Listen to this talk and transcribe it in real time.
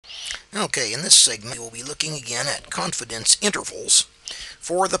Okay, in this segment we'll be looking again at confidence intervals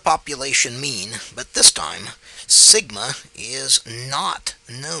for the population mean, but this time sigma is not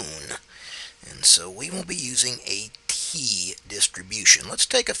known. And so we will be using a t-distribution. Let's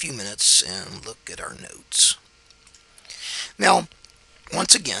take a few minutes and look at our notes. Now,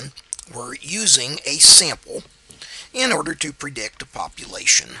 once again, we're using a sample in order to predict a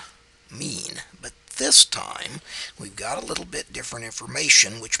population mean, but this time we've got a little bit different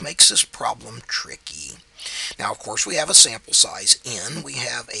information, which makes this problem tricky. Now, of course, we have a sample size n, we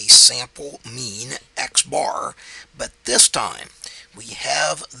have a sample mean x bar, but this time we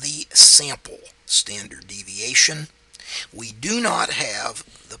have the sample standard deviation. We do not have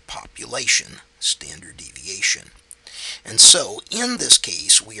the population standard deviation. And so in this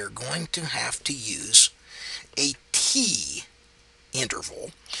case we are going to have to use a t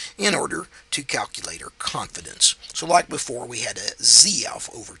interval in order to calculate our confidence. So like before, we had a z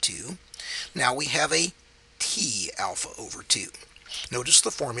alpha over 2. Now we have a t alpha over 2. Notice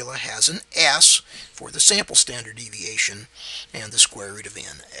the formula has an s for the sample standard deviation and the square root of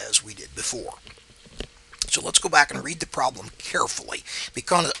n as we did before. So let's go back and read the problem carefully,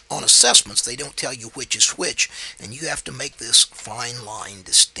 because on assessments they don't tell you which is which, and you have to make this fine line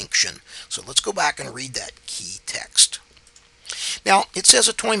distinction. So let's go back and read that key text. Now, it says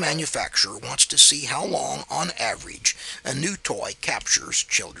a toy manufacturer wants to see how long, on average, a new toy captures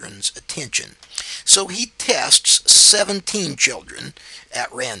children's attention. So he tests 17 children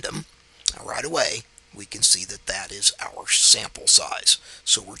at random. Now, right away, we can see that that is our sample size.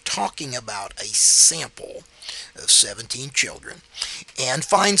 So we're talking about a sample of 17 children, and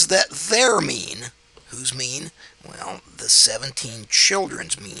finds that their mean, whose mean? Well, the 17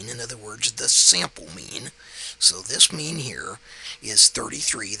 children's mean, in other words, the sample mean. So this mean here is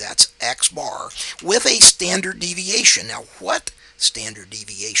 33, that's x bar, with a standard deviation. Now what standard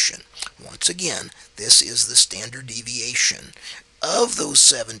deviation? Once again, this is the standard deviation of those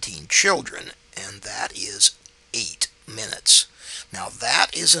 17 children, and that is 8 minutes. Now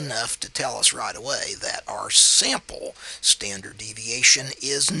that is enough to tell us right away that our sample standard deviation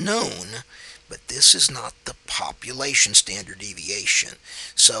is known, but this is not the population standard deviation.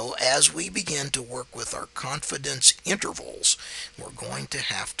 So as we begin to work with our confidence intervals, we're going to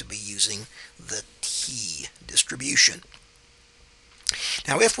have to be using the t-distribution.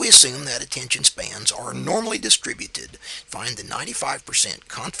 Now, if we assume that attention spans are normally distributed, find the 95%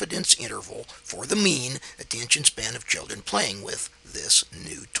 confidence interval for the mean attention span of children playing with this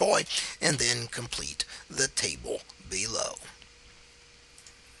new toy, and then complete the table below.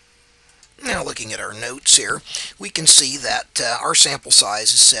 Now, looking at our notes here, we can see that our sample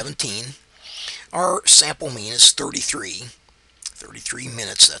size is 17. Our sample mean is 33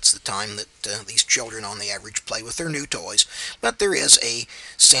 minutes. That's the time that these children on the average play with their new toys. But there is a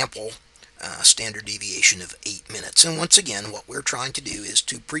sample standard deviation of 8 minutes. And once again, what we're trying to do is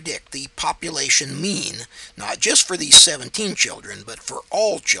to predict the population mean, not just for these 17 children, but for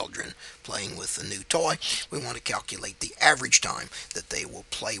all children playing with the new toy. We want to calculate the average time that they will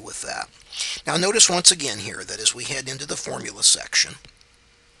play with that. Now notice once again here that as we head into the formula section,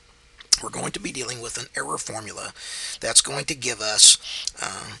 we're going to be dealing with an error formula that's going to give us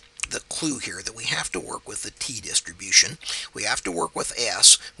the clue here that we have to work with the t-distribution. We have to work with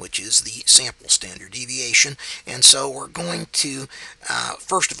s, which is the sample standard deviation, and so we're going to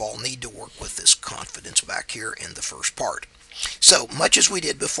first of all need to work with this confidence back here in the first part. So much as we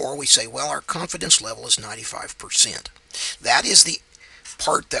did before, we say, well, our confidence level is 95%. That is the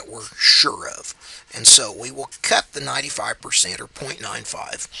part that we're sure of. And so we will cut the 95% or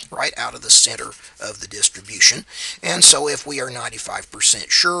 0.95 right out of the center of the distribution. And so if we are 95%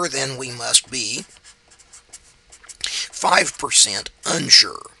 sure, then we must be 5%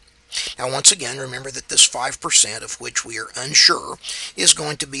 unsure. Now once again, remember that this 5% of which we are unsure is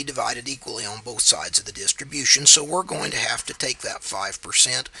going to be divided equally on both sides of the distribution. So we're going to have to take that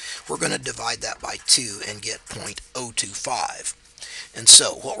 5%, we're going to divide that by 2 and get 0.025. And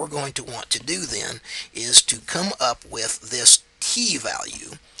so what we're going to want to do then is to come up with this t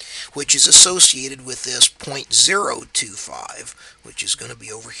value, which is associated with this 0.025, which is going to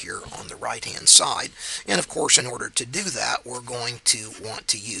be over here on the right hand side. And of course, in order to do that, we're going to want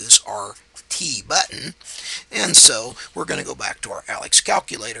to use our t button. And so we're going to go back to our ALEKS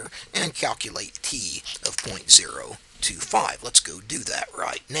calculator and calculate t of 0.025. Let's go do that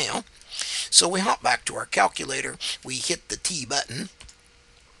right now. So we hop back to our calculator, we hit the t button,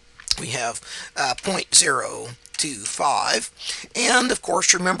 we have 0.025 0.25. And of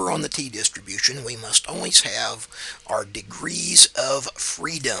course, remember on the t-distribution, we must always have our degrees of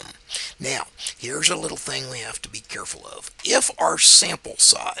freedom. Now, here's a little thing we have to be careful of. If our sample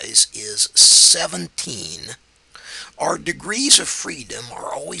size is 17, our degrees of freedom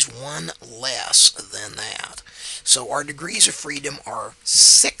are always one less than that. So our degrees of freedom are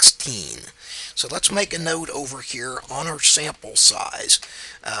 16. So let's make a note over here on our sample size,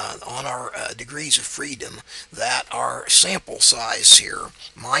 on our degrees of freedom, that our sample size here,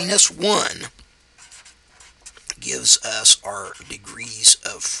 minus 1, gives us our degrees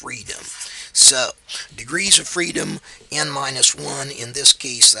of freedom. So, degrees of freedom, n minus 1, in this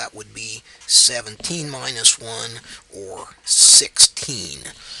case that would be 17 minus 1, or 16.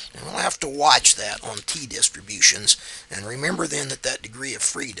 And we'll have to watch that on t-distributions, and remember then that that degree of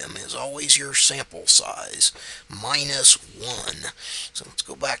freedom is always your sample size, minus 1. So let's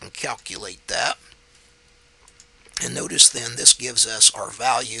go back and calculate that. And notice then this gives us our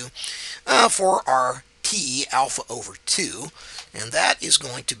value for our t, alpha over 2, and that is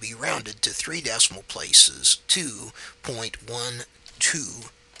going to be rounded to 3 decimal places,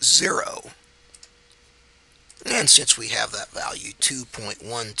 2.120. And since we have that value,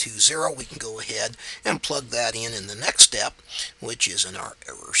 2.120, we can go ahead and plug that in the next step, which is in our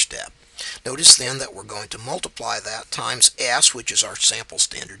error step. Notice then that we're going to multiply that times s, which is our sample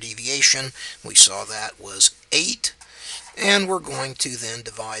standard deviation. We saw that was 8. And we're going to then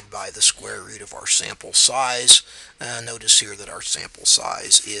divide by the square root of our sample size. Notice here that our sample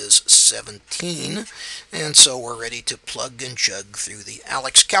size is 17, and so we're ready to plug and chug through the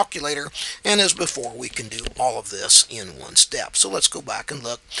ALEKS calculator, and as before we can do all of this in one step. So let's go back and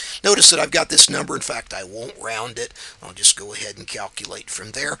look. Notice that I've got this number. In fact, I won't round it. I'll just go ahead and calculate from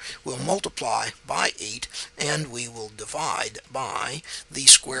there. We'll multiply by 8, and we will divide by the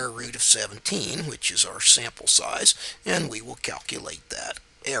square root of 17, which is our sample size, and we will calculate that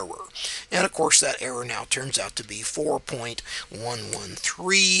error. And of course that error now turns out to be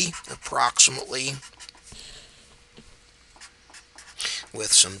 4.113 approximately,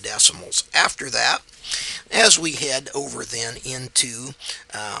 with some decimals after that. As we head over then into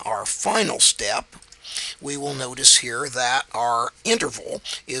our final step, we will notice here that our interval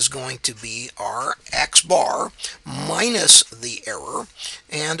is going to be our x bar minus the error,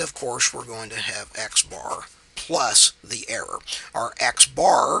 and of course we're going to have x bar plus the error. Our x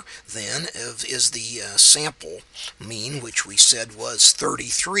bar then is the sample mean, which we said was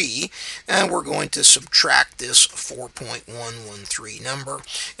 33, and we're going to subtract this 4.113 number,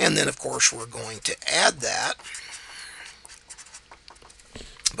 and then of course we're going to add that.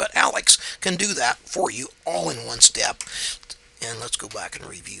 But ALEKS can do that for you all in one step. And let's go back and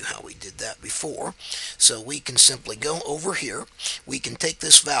review how we did that before. So we can simply go over here. We can take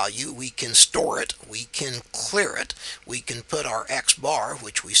this value, we can store it, we can clear it, we can put our x bar,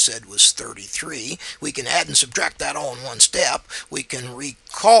 which we said was 33. We can add and subtract that all in one step. We can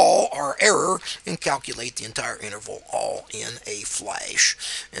recall our error and calculate the entire interval all in a flash.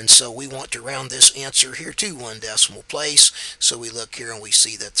 And so we want to round this answer here to 1 decimal place. So we look here and we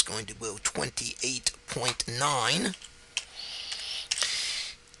see that's going to go 28.9.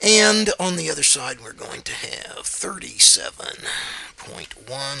 And on the other side, we're going to have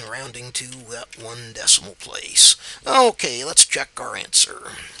 37.1, rounding to that 1 decimal place. Okay, let's check our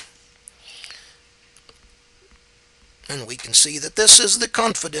answer. And we can see that this is the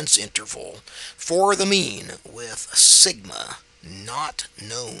confidence interval for the mean with sigma not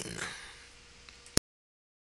known.